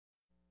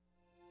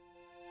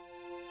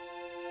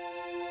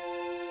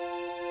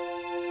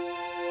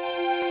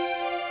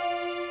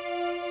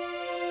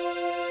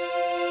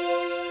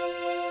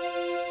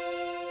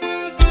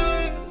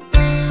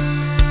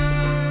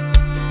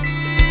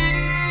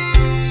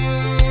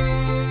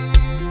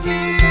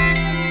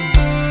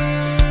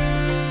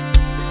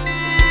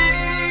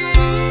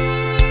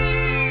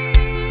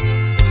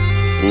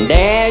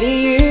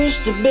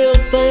used to build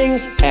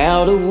things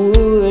out of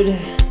wood.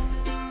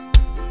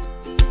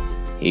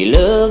 He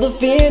loved the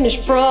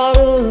finished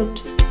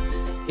product,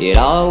 it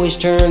always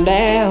turned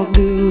out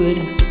good.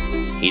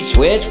 He'd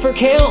sweat for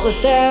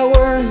countless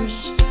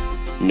hours,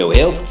 no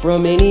help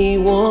from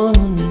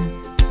anyone.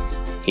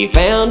 He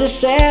found his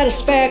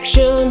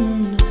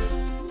satisfaction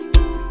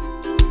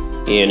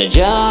in a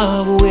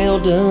job well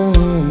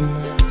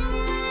done.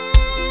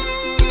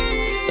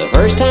 The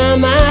first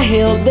time I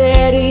held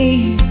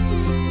Daddy,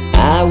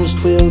 I was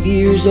 12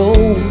 years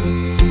old.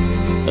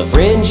 A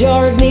friend's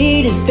yard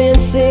needed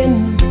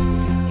fencing,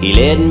 he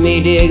let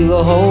me dig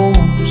the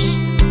holes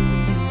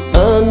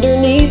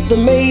underneath the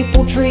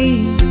maple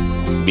tree.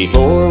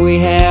 Before we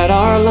had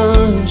our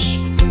lunch,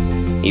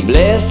 he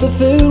blessed the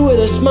food with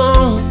a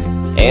smile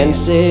and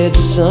said,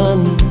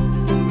 "Son,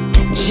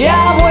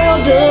 job well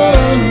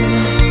done,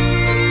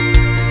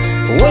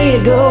 way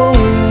to go.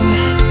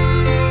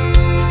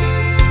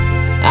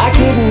 I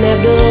couldn't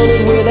have done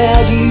it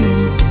without you.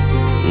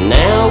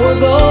 Now we're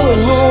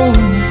going home.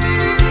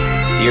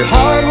 Your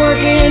hard work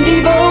and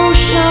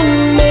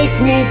devotion make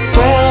me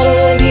proud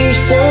of you,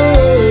 son."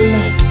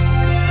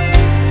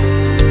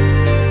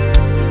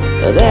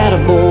 That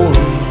a boy,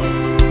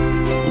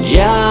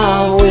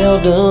 job well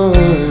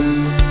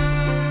done.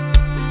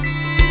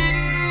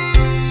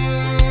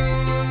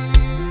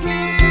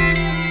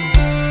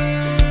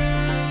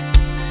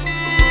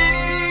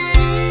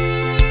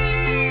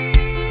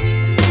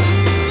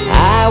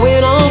 I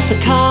went off to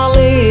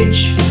college,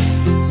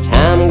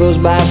 time goes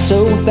by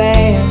so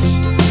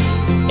fast,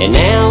 and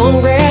now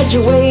I'm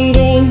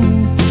graduating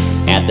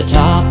at the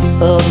top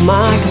of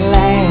my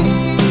class.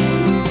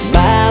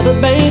 By the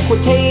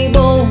banquet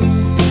table,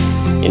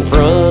 in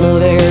front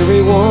of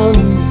everyone,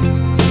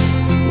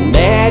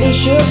 Daddy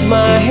shook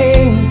my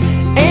hand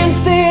and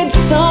said,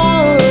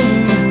 "Son,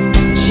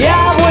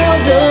 job well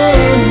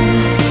done,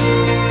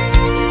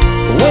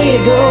 way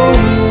to go.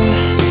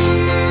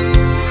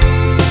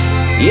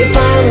 You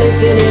finally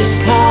finished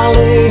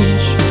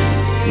college,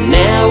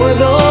 now we're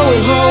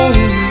going home.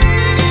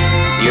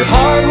 Your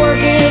hard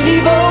work and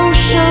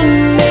devotion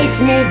make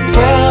me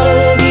proud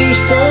of you,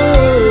 son."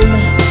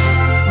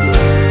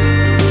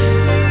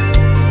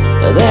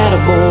 That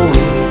a boy,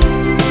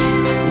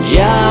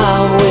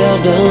 job well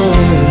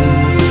done.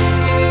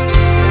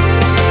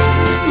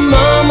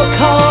 Mama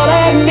called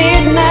at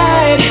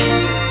midnight,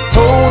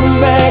 holding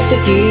back the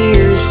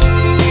tears.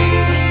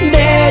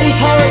 Daddy's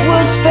heart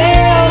was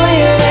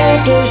failing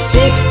after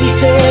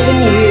 67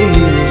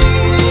 years.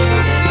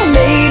 I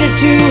made it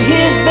to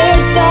his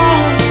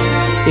bedside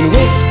and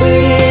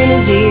whispered in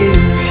his ear,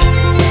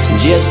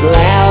 just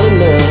loud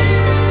enough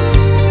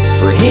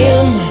for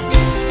him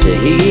to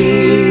hear.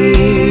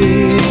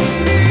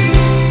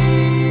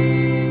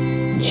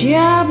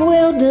 Job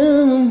well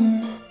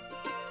done,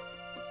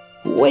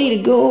 way to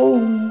go.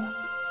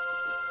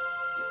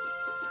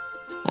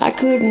 I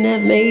couldn't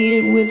have made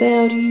it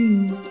without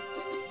you,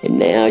 and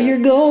now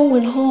you're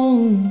going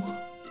home.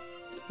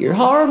 Your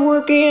hard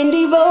work and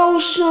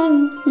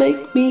devotion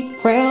make me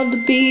proud to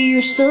be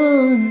your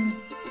son.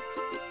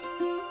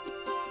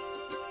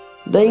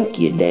 Thank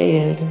you,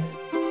 Dad.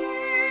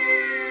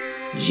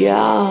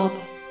 Job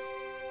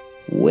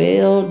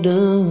well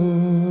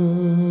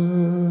done.